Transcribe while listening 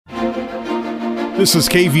This is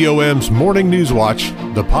KVOM's Morning News Watch,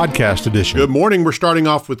 the podcast edition. Good morning. We're starting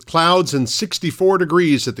off with clouds and 64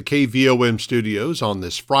 degrees at the KVOM studios on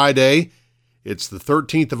this Friday. It's the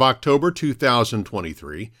 13th of October,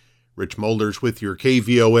 2023. Rich Molders with your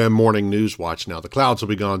KVOM Morning News Watch. Now, the clouds will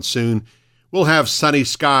be gone soon. We'll have sunny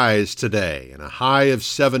skies today and a high of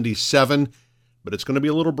 77, but it's going to be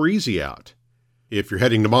a little breezy out. If you're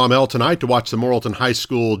heading to Maumelle tonight to watch the Morrilton High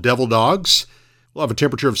School Devil Dogs, we'll have a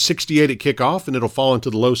temperature of 68 at kickoff, and it'll fall into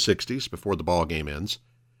the low 60s before the ball game ends.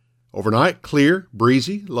 Overnight, clear,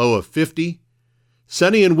 breezy, low of 50.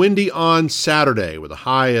 Sunny and windy on Saturday with a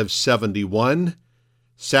high of 71.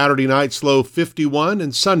 Saturday night's low 51,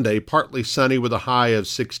 and Sunday partly sunny with a high of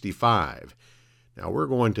 65. Now, we're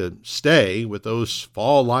going to stay with those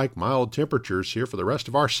fall-like mild temperatures here for the rest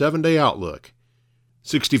of our 7-day outlook.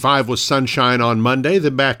 65 was sunshine on Monday,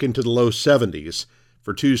 then back into the low 70s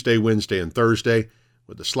for Tuesday, Wednesday, and Thursday,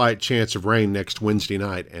 with a slight chance of rain next Wednesday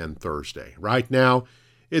night and Thursday. Right now,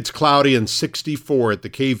 it's cloudy and 64 at the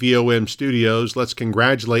KVOM studios. Let's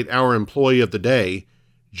congratulate our employee of the day,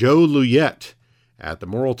 Joe Luyette, at the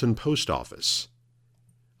Morrilton Post Office.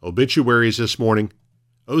 Obituaries this morning.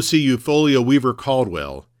 O.C. Eupholia Weaver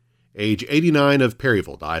Caldwell, age 89 of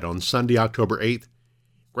Perryville, died on Sunday, October 8th.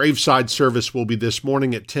 Graveside service will be this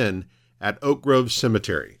morning at 10 at Oak Grove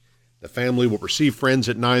Cemetery. The family will receive friends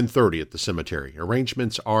at 9:30 at the cemetery.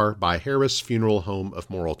 Arrangements are by Harris Funeral Home of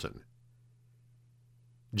Morrilton.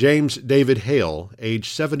 James David Hale, age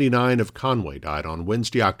 79 of Conway, died on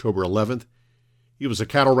Wednesday, October 11th. He was a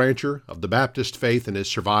cattle rancher of the Baptist faith and is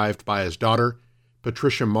survived by his daughter,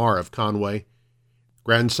 Patricia Marr of Conway,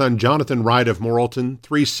 grandson Jonathan Wright of Morrilton,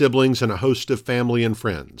 3 siblings, and a host of family and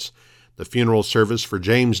friends. The funeral service for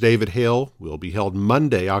James David Hale will be held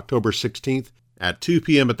Monday, October 16th, at 2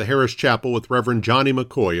 p.m. at the Harris Chapel with Reverend Johnny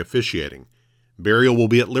McCoy officiating. Burial will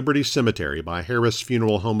be at Liberty Cemetery by Harris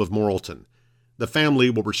Funeral Home of Morrilton. The family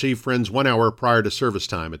will receive friends 1 hour prior to service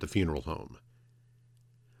time at the funeral home.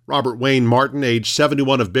 Robert Wayne Martin, age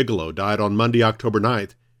 71 of Bigelow, died on Monday, October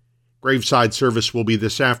 9th. Graveside service will be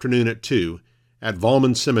this afternoon at 2 at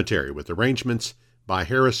Volman Cemetery with arrangements by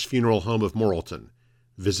Harris Funeral Home of Morrilton.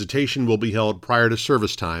 Visitation will be held prior to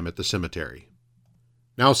service time at the cemetery.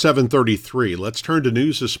 Now 7:33. Let's turn to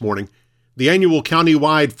news this morning. The annual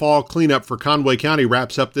county-wide fall cleanup for Conway County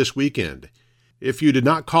wraps up this weekend. If you did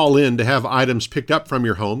not call in to have items picked up from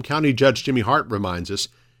your home, County Judge Jimmy Hart reminds us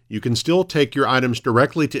you can still take your items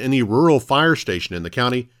directly to any rural fire station in the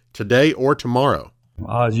county today or tomorrow.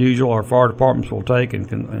 As usual, our fire departments will take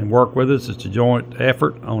and work with us. It's a joint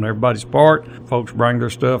effort on everybody's part. Folks bring their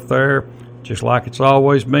stuff there, just like it's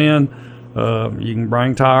always been. You can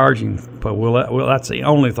bring tires, that's the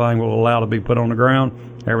only thing we'll allow to be put on the ground.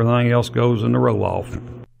 Everything else goes in the roll-off.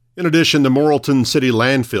 In addition, the Morrilton City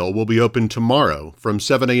Landfill will be open tomorrow from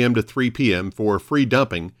 7 a.m. to 3 p.m. for free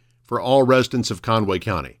dumping for all residents of Conway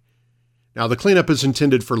County. Now, the cleanup is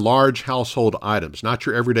intended for large household items, not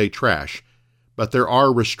your everyday trash, but there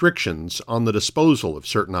are restrictions on the disposal of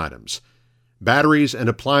certain items. Batteries and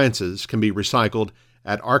appliances can be recycled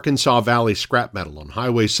at Arkansas Valley Scrap Metal on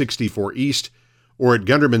Highway 64 East or at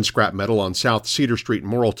Gunderman Scrap Metal on South Cedar Street in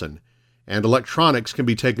Morrilton, and electronics can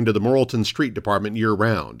be taken to the Morrilton Street Department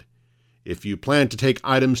year-round. If you plan to take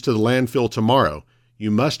items to the landfill tomorrow, you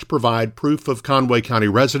must provide proof of Conway County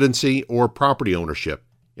residency or property ownership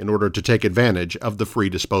in order to take advantage of the free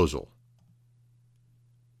disposal.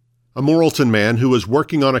 A Morrilton man who was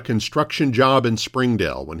working on a construction job in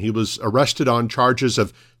Springdale when he was arrested on charges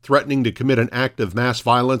of threatening to commit an act of mass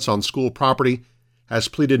violence on school property has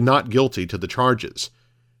pleaded not guilty to the charges.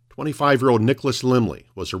 25-year-old Nicholas Limley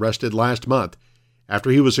was arrested last month after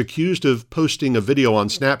he was accused of posting a video on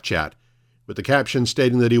Snapchat with the caption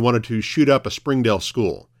stating that he wanted to shoot up a Springdale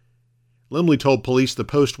school. Limley told police the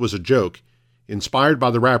post was a joke, inspired by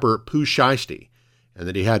the rapper Pooh Shiesty, and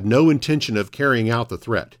that he had no intention of carrying out the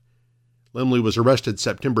threat. Limley was arrested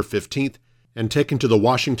September 15th and taken to the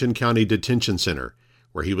Washington County Detention Center,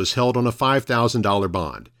 where he was held on a $5,000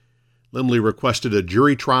 bond. Limley requested a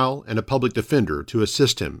jury trial and a public defender to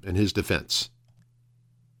assist him in his defense.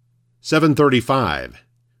 7:35.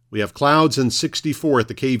 We have clouds and 64 at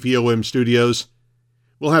the KVOM studios.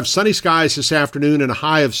 We'll have sunny skies this afternoon and a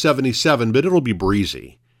high of 77, but it'll be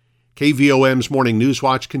breezy. KVOM's Morning News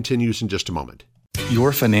Watch continues in just a moment.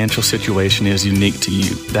 Your financial situation is unique to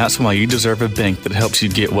you. That's why you deserve a bank that helps you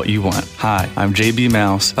get what you want. Hi, I'm JB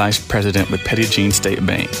Mouse, Vice President with Petit Jean State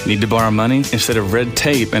Bank. Need to borrow money? Instead of red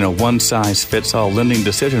tape and a one-size-fits-all lending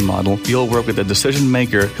decision model, you'll work with a decision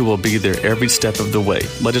maker who will be there every step of the way.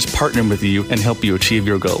 Let us partner with you and help you achieve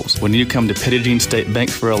your goals. When you come to Petit Jean State Bank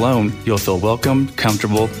for a loan, you'll feel welcome,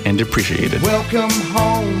 comfortable, and appreciated. Welcome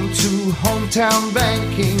home to hometown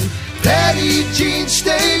banking. Petit Jean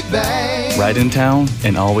State Bank. Right in town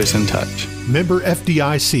and always in touch. Member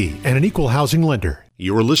FDIC and an equal housing lender.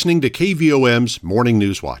 You are listening to KVOM's Morning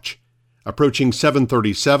News Watch. Approaching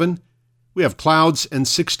 7:37, we have clouds and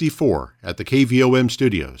 64 at the KVOM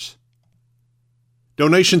studios.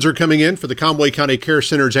 Donations are coming in for the Conway County Care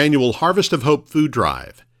Center's annual Harvest of Hope food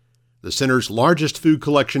drive. The center's largest food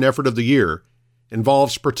collection effort of the year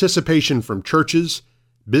involves participation from churches,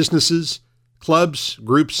 businesses, clubs,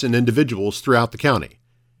 groups, and individuals throughout the county.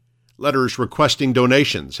 Letters requesting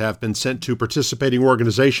donations have been sent to participating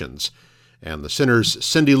organizations, and the center's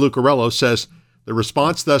Cindy Lucarello says the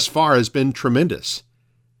response thus far has been tremendous.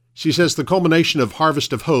 She says the culmination of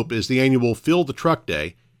Harvest of Hope is the annual Fill the Truck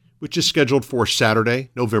Day, which is scheduled for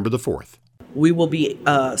Saturday, November the 4th. We will be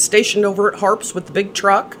stationed over at Harps with the big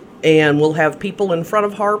truck, and we'll have people in front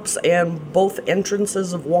of Harps and both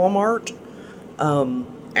entrances of Walmart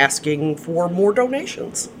asking for more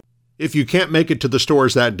donations. If you can't make it to the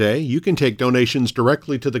stores that day, you can take donations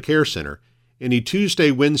directly to the Care Center any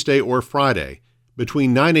Tuesday, Wednesday, or Friday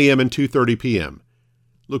between 9 a.m. and 2:30 p.m.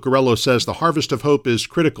 Lucarello says the Harvest of Hope is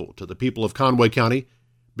critical to the people of Conway County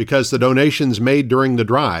because the donations made during the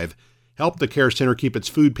drive help the Care Center keep its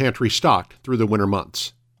food pantry stocked through the winter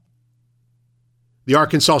months. The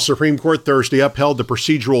Arkansas Supreme Court Thursday upheld the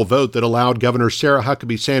procedural vote that allowed Governor Sarah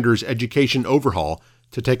Huckabee Sanders' education overhaul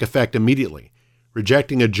to take effect immediately,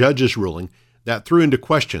 rejecting a judge's ruling that threw into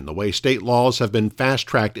question the way state laws have been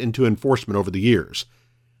fast-tracked into enforcement over the years.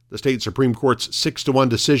 The state Supreme Court's 6-1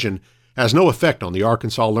 decision has no effect on the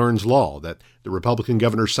Arkansas Learns law that the Republican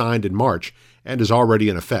governor signed in March and is already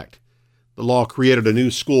in effect. The law created a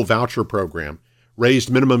new school voucher program, raised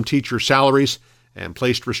minimum teacher salaries, and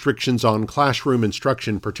placed restrictions on classroom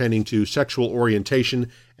instruction pertaining to sexual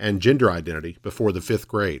orientation and gender identity before the 5th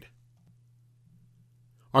grade.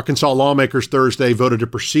 Arkansas lawmakers Thursday voted to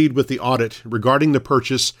proceed with the audit regarding the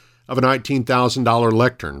purchase of a $19,000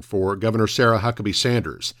 lectern for Governor Sarah Huckabee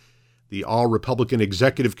Sanders. The All-Republican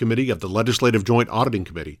Executive Committee of the Legislative Joint Auditing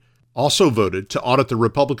Committee also voted to audit the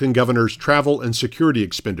Republican governor's travel and security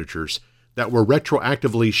expenditures that were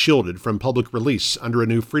retroactively shielded from public release under a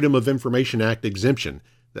new Freedom of Information Act exemption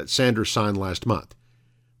that Sanders signed last month.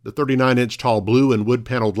 The 39-inch tall blue and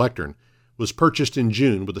wood-paneled lectern was purchased in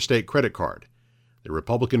June with a state credit card. The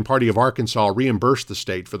Republican Party of Arkansas reimbursed the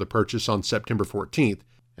state for the purchase on September 14th,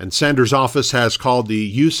 and Sanders' office has called the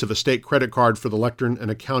use of a state credit card for the lectern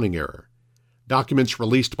an accounting error. Documents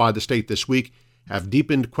released by the state this week have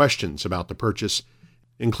deepened questions about the purchase,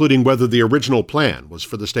 including whether the original plan was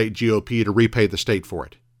for the state GOP to repay the state for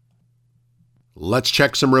it. Let's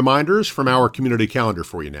check some reminders from our community calendar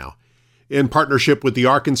for you now. In partnership with the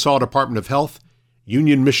Arkansas Department of Health,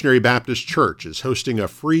 Union Missionary Baptist Church is hosting a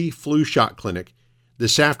free flu shot clinic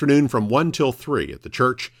this afternoon from 1 till 3 at the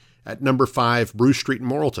church at number 5 Bruce Street in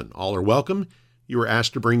Morrilton. All are welcome. You are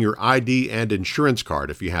asked to bring your ID and insurance card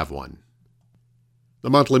if you have one. The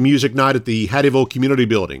monthly music night at the Hattieville Community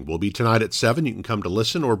Building will be tonight at 7. You can come to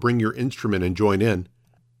listen or bring your instrument and join in.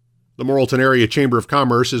 The Morrilton Area Chamber of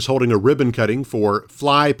Commerce is holding a ribbon cutting for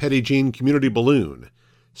Fly Petit Jean Community Balloon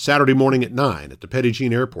Saturday morning at 9 at the Petit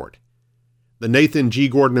Jean Airport. The Nathan G.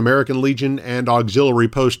 Gordon American Legion and Auxiliary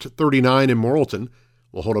Post 39 in Morrilton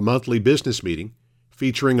will hold a monthly business meeting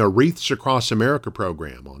featuring a Wreaths Across America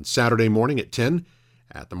program on Saturday morning at 10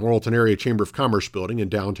 at the Morrilton Area Chamber of Commerce building in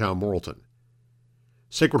downtown Morrilton.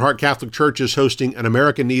 Sacred Heart Catholic Church is hosting an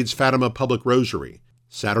America Needs Fatima Public Rosary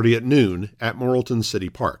Saturday at noon at Morrilton City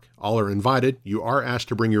Park. All are invited. You are asked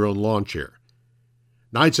to bring your own lawn chair.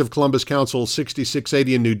 Knights of Columbus Council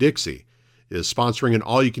 6680 in New Dixie is sponsoring an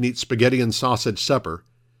all-you-can-eat spaghetti and sausage supper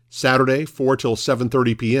Saturday 4 till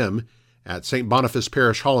 7:30 p.m. at St. Boniface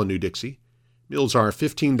Parish Hall in New Dixie. Meals are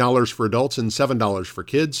 $15 for adults and $7 for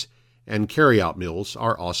kids, and carry-out meals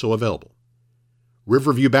are also available.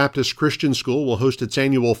 Riverview Baptist Christian School will host its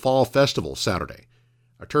annual Fall Festival Saturday.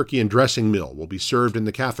 A turkey and dressing meal will be served in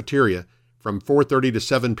the cafeteria from 4:30 to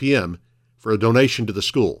 7 p.m. for a donation to the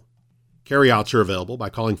school. Carryouts are available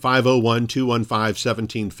by calling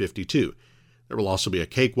 501-215-1752. There will also be a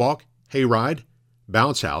cakewalk, hayride,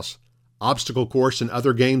 bounce house, obstacle course, and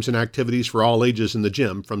other games and activities for all ages in the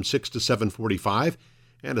gym from 6 to 7:45,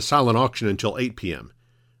 and a silent auction until 8 p.m.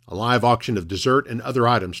 A live auction of dessert and other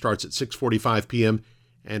items starts at 6:45 p.m.,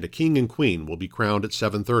 and a king and queen will be crowned at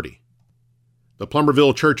 7:30. The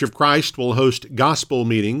Plumerville Church of Christ will host gospel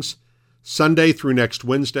meetings Sunday through next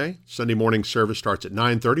Wednesday. Sunday morning service starts at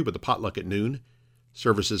 9:30 with a potluck at noon.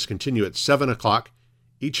 Services continue at 7 o'clock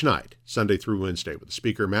each night, Sunday through Wednesday, with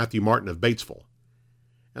Speaker Matthew Martin of Batesville.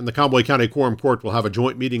 And the Conway County Quorum Court will have a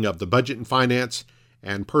joint meeting of the Budget and Finance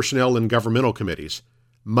and Personnel and Governmental Committees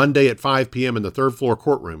Monday at 5 p.m. in the third-floor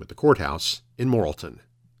courtroom at the courthouse in Morrilton.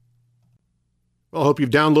 Well, I hope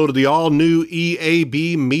you've downloaded the all-new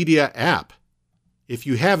EAB Media app. If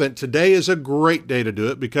you haven't, today is a great day to do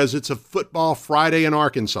it because it's a Football Friday in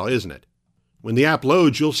Arkansas, isn't it? When the app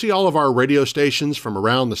loads, you'll see all of our radio stations from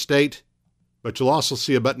around the state, but you'll also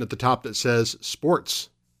see a button at the top that says Sports.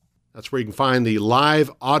 That's where you can find the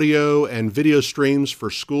live audio and video streams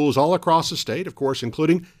for schools all across the state, of course,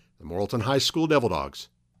 including the Morrilton High School Devil Dogs.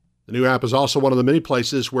 The new app is also one of the many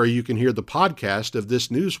places where you can hear the podcast of this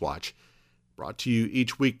NewsWatch, brought to you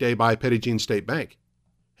each weekday by Petit Jean State Bank.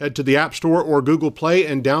 Head to the App Store or Google Play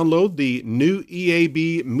and download the new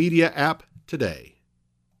EAB Media app today.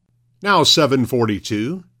 Now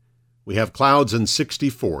 7:42. We have clouds and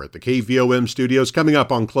 64 at the KVOM studios. Coming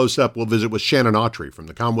up on Close Up, we'll visit with Shannon Autrey from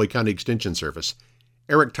the Conway County Extension Service.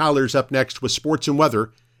 Eric Tyler's up next with sports and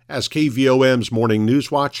weather as KVOM's Morning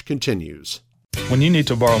News Watch continues. When you need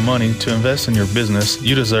to borrow money to invest in your business,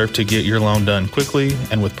 you deserve to get your loan done quickly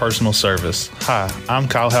and with personal service. Hi, I'm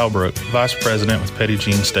Kyle Halbrook, Vice President with Petit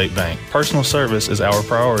Jean State Bank. Personal service is our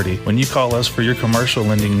priority. When you call us for your commercial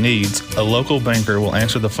lending needs, a local banker will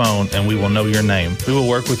answer the phone and we will know your name. We will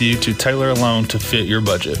work with you to tailor a loan to fit your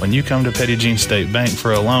budget. When you come to Petit Jean State Bank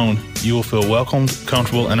for a loan, you will feel welcomed,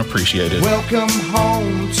 comfortable, and appreciated. Welcome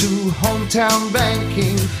home to hometown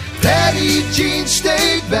banking. Petit Jean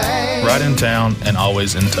State Bank. Right in town and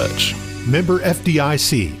always in touch. Member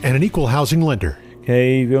FDIC and an equal housing lender.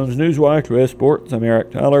 KVOM's NewsWatch with sports. I'm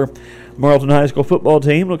Eric Tyler. Morrilton High School football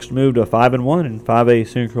team looks to move to 5-1 in 5A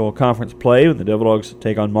Central Conference play when the Devil Dogs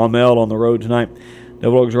take on Maumelle on the road tonight.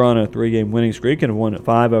 Devil Dogs are on a 3-game winning streak and have won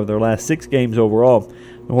 5 of their last 6 games overall.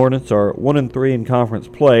 The Hornets are 1-3 in conference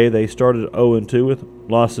play. They started 0-2 with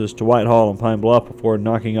losses to Whitehall and Pine Bluff before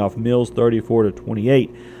knocking off Mills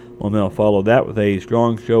 34-28. Maumelle followed that with a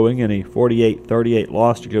strong showing in a 48-38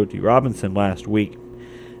 loss to J.T. Robinson last week.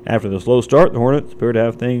 After the slow start, the Hornets appear to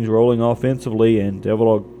have things rolling offensively, and Devil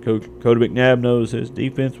Dog coach Cody McNabb knows his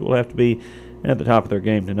defense will have to be at the top of their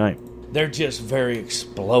game tonight. They're just very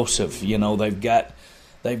explosive. You know, they've got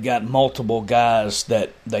multiple guys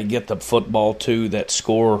that they get the football to that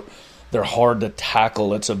score. They're hard to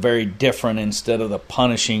tackle. It's a very different, instead of the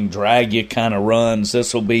punishing, drag you kind of runs,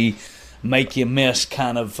 this will be make you miss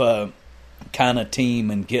kind of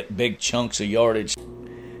team and get big chunks of yardage.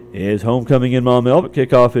 It is homecoming in Maumelle, but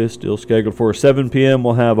kickoff is still scheduled for 7 p.m.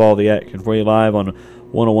 We'll have all the action for you live on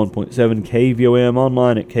 101.7 KVOM,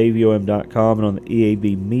 online at KVOM.com, and on the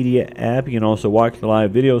EAB Media app. You can also watch the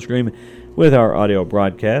live video stream with our audio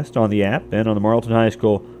broadcast on the app and on the Morrilton High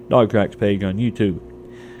School Dog Tracks page on YouTube.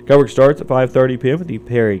 Coverage starts at 5:30 p.m. with the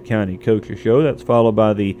Perry County Coaches Show. That's followed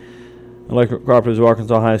by the Electric Cooperatives of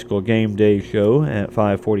Arkansas High School Game Day Show at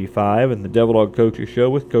 5:45 and the Devil Dog Coaches Show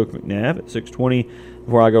with Coach McNabb at 6:20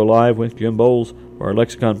 before I go live with Jim Bowles for our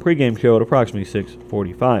Lexicon pregame show at approximately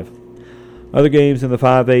 6:45. Other games in the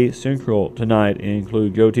 5A Central tonight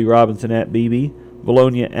include J.T. Robinson at BB,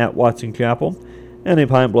 Bologna at Watson Chapel, and a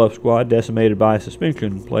Pine Bluff squad decimated by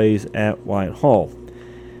suspension plays at Whitehall.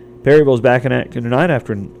 Perryville's back in action tonight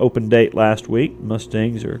after an open date last week.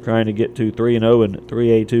 Mustangs are trying to get to 3-0 in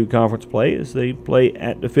 3A2 conference play as they play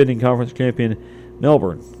at defending conference champion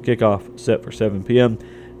Melbourne. Kickoff set for 7 p.m.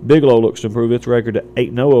 Bigelow looks to improve its record to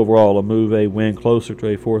 8-0 overall, a win closer to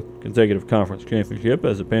a 4th consecutive conference championship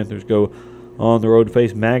as the Panthers go on the road to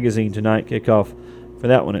face Magazine tonight. Kickoff for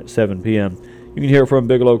that one at 7 p.m. You can hear from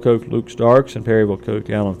Bigelow coach Luke Starks and Perryville coach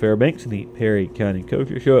Alan Fairbanks in the Perry County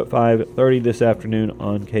Coaches Show at 5:30 this afternoon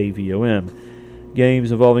on KVOM.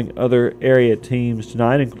 Games involving other area teams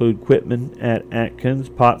tonight include Quitman at Atkins,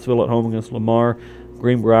 Pottsville at home against Lamar,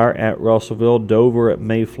 Greenbrier at Russellville, Dover at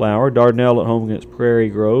Mayflower, Dardanelle at home against Prairie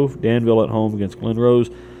Grove, Danville at home against Glen Rose,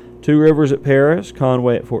 Two Rivers at Paris,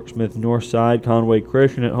 Conway at Fort Smith Northside, Conway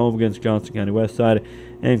Christian at home against Johnson County Westside,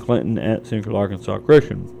 and Clinton at Central Arkansas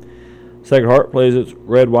Christian. Sacred Heart plays its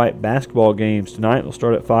red-white basketball games tonight. They'll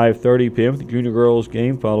start at 5:30 p.m. with the junior girls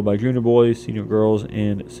game, followed by junior boys, senior girls,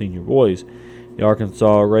 and senior boys. The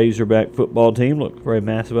Arkansas Razorback football team looks for a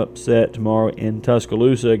massive upset tomorrow in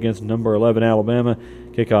Tuscaloosa against number 11 Alabama.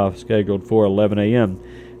 Kickoff scheduled for 11 a.m.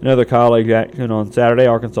 Another college action on Saturday.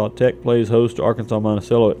 Arkansas Tech plays host to Arkansas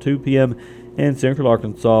Monticello at 2 p.m. And Central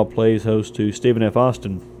Arkansas plays host to Stephen F.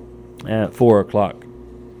 Austin at 4 o'clock.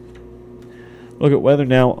 Look at weather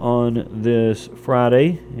now on this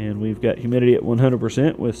Friday, and we've got humidity at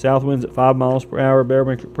 100% with south winds at 5 miles per hour,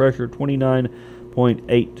 barometric pressure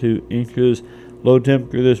 29.82 inches. Low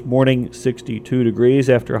temperature this morning 62 degrees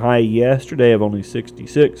after a high yesterday of only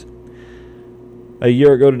 66. A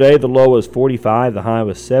year ago today, the low was 45, the high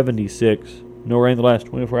was 76. No rain the last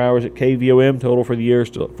 24 hours at KVOM. Total for the year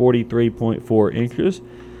still at 43.4 inches.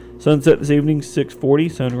 Sunset this evening 6:40.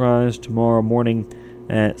 Sunrise tomorrow morning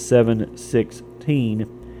at 7:16.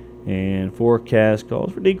 And forecast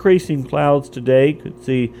calls for decreasing clouds today. Could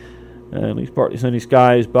see at least partly sunny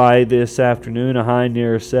skies by this afternoon. A high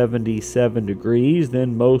near 77 degrees.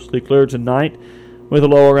 Then mostly clear tonight with a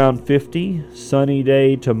low around 50. Sunny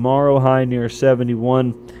day tomorrow. High near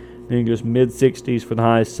 71. Then just mid-60s for the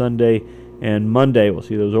highs Sunday and Monday. We'll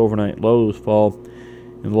see those overnight lows fall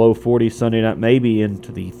in the low 40s Sunday night, maybe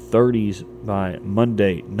into the 30s by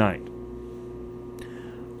Monday night.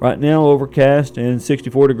 Right now, overcast and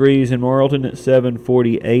 64 degrees in Morrilton at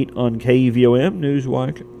 7:48 on KVOM.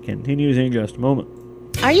 NewsWatch continues in just a moment.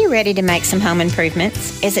 Are you ready to make some home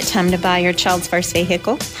improvements? Is it time to buy your child's first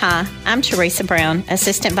vehicle? Hi, I'm Teresa Brown,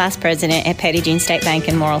 Assistant Vice President at Petit Jean State Bank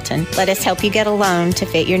in Morrilton. Let us help you get a loan to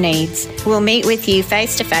fit your needs. We'll meet with you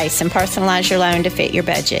face-to-face and personalize your loan to fit your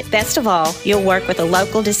budget. Best of all, you'll work with a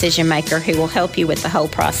local decision maker who will help you with the whole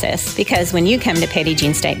process. Because when you come to Petit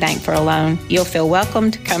Jean State Bank for a loan, you'll feel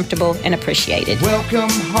welcomed, comfortable, and appreciated.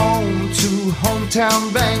 Welcome home to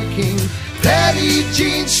hometown banking. Petit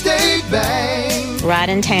Jean State Bank. Right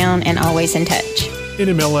in town and always in touch.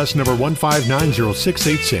 NMLS number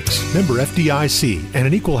 1590686. Member FDIC and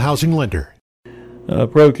an equal housing lender.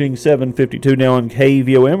 Approaching 7:52 now on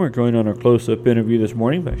KVOM. We're joined on our close-up interview this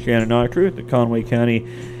morning by Shannon Autrey at the Conway County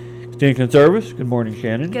Extension Service. Good morning,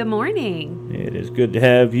 Shannon. Good morning. It is good to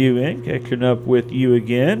have you in, catching up with you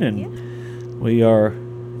again. And we are,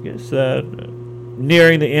 I guess,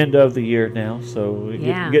 nearing the end of the year now, so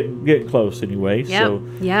getting close anyway.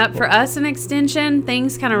 Yep. For us in Extension,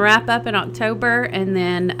 things kind of wrap up in October, and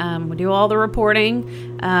then we do all the reporting.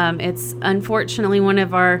 It's unfortunately one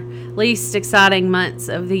of our least exciting months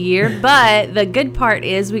of the year, but the good part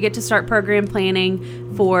is we get to start program planning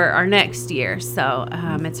for our next year. So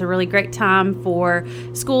it's a really great time for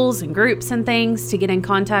schools and groups and things to get in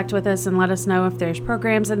contact with us and let us know if there's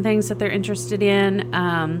programs and things that they're interested in.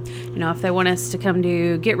 If they want us to come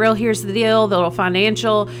to Get Real, Here's the Deal, the little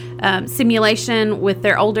financial simulation with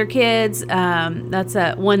their older kids. That's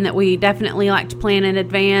one that we definitely like to plan in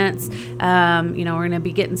advance. We're going to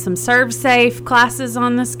be getting some Serve Safe classes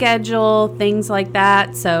on the schedule, things like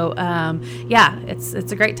that. So,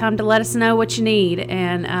 it's a great time to let us know what you need.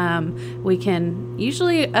 And we can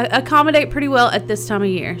usually accommodate pretty well at this time of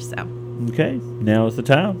year. So okay, now is the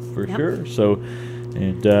time for sure. So,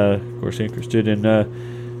 and of course, interested in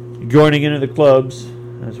joining into the clubs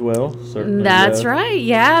as well. Certainly, that's right.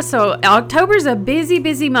 Yeah. So October's a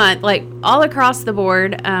busy month, like all across the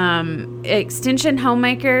board. Extension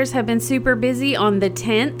homemakers have been super busy. On the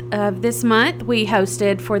 10th of this month, we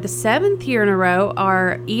hosted for the 7th year in a row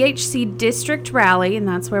our EHC district rally, and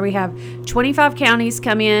that's where we have 25 counties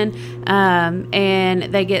come in, and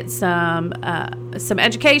they get some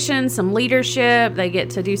education, some leadership. They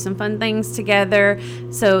get to do some fun things together.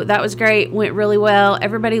 So that was great. Went really well.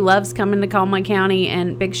 Everybody loves coming to Conway County,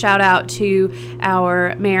 and big shout out to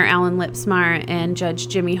our Mayor Alan Lipsmeyer and Judge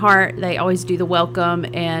Jimmy Hart. They always do the welcome,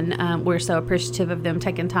 and we're so appreciative of them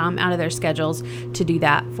taking time out of their schedules to do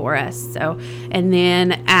that for us. So, and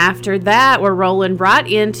then after that, we're rolling right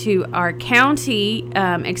into our county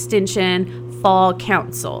extension fall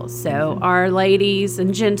council. So our ladies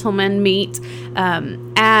and gentlemen meet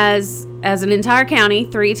as an entire county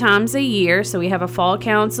 3 times a year. So we have a fall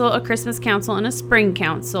council, a Christmas council, and a spring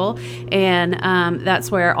council, and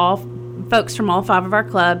that's where all folks from all 5 of our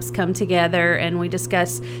clubs come together, and we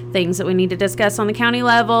discuss things that we need to discuss on the county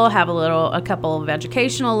level, have a couple of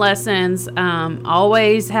educational lessons,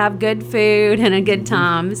 always have good food and a good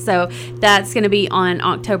time. So that's going to be on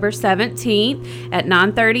October 17th at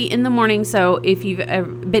 9:30 in the morning. So if you've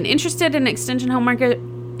been interested in Extension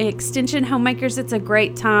homemakers, it's a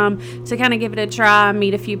great time to kind of give it a try,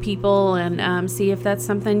 meet a few people, and see if that's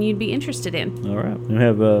something you'd be interested in. All right. We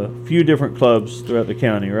have a few different clubs throughout the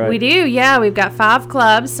county, right? We do, yeah. We've got 5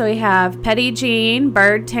 clubs. So we have Petit Jean,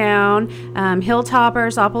 Birdtown,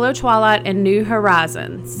 Hilltoppers, Apollo Twilight, and New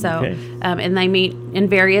Horizons. So, okay. And they meet in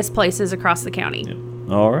various places across the county.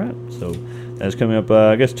 Yeah. All right. So that's coming up,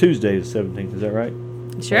 I guess, Tuesday the 17th. Is that right?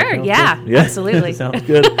 Sure, yeah, absolutely. Sounds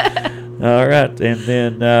good. All right, and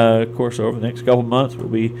then, of course, over the next couple months, we'll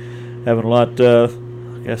be having a lot,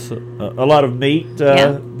 I guess, a lot of meat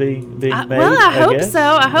being made. Well, I hope guess. so.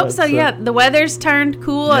 I hope so. Yeah, the weather's turned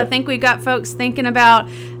cool. Yeah. I think we got folks thinking about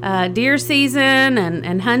deer season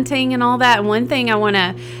and hunting and all that. And one thing I want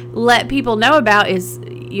to let people know about is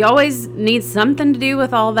you always need something to do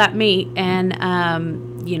with all that meat, and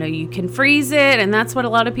you can freeze it, and that's what a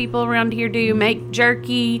lot of people around here do, make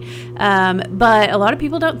jerky, but a lot of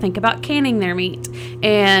people don't think about canning their meat,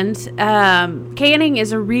 and canning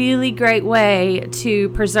is a really great way to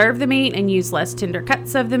preserve the meat and use less tender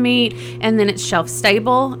cuts of the meat, and then it's shelf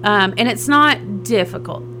stable, and it's not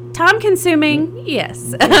difficult. Time consuming,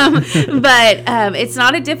 yes, but it's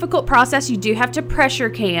not a difficult process. You do have to pressure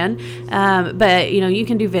can, but you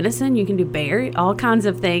can do venison, you can do bear, all kinds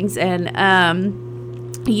of things, and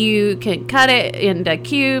you can cut it into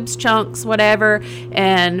cubes, chunks, whatever,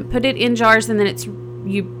 and put it in jars, and then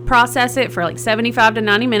you process it for like 75 to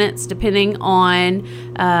 90 minutes, depending on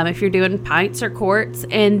if you're doing pints or quarts,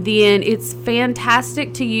 and then it's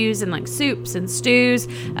fantastic to use in like soups and stews.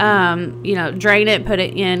 Drain it, put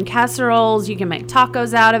it in casseroles. You can make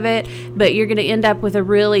tacos out of it, but you're going to end up with a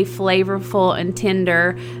really flavorful and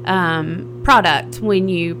tender product when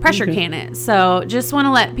you pressure can it. So just want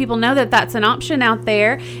to let people know that that's an option out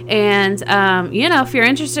there, and if you're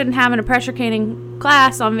interested in having a pressure canning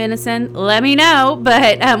class on venison, let me know.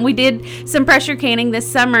 But we did some pressure canning this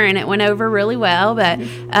summer and it went over really well, but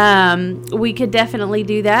we could definitely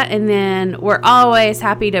do that, and then we're always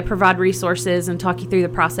happy to provide resources and talk you through the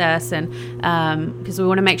process, and because we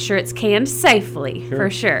want to make sure it's canned safely. For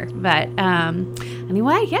sure. But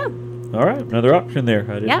anyway, yeah. All right, another option there.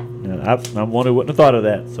 I'm one who wouldn't have thought of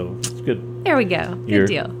that, so it's good. There we go. Good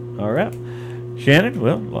deal. All right. Shannon,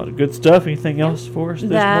 well, a lot of good stuff. Anything else for us this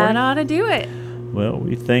morning? That ought to do it. Well,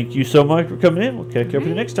 we thank you so much for coming in. We'll catch up with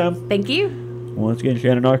you next time. Thank you. Once again,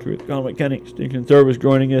 Shannon Autrey with the Conway County Extension Service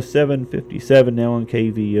joining us 7:57 now on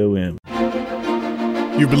KVOM.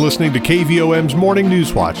 You've been listening to KVOM's Morning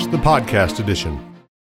News Watch, the podcast edition.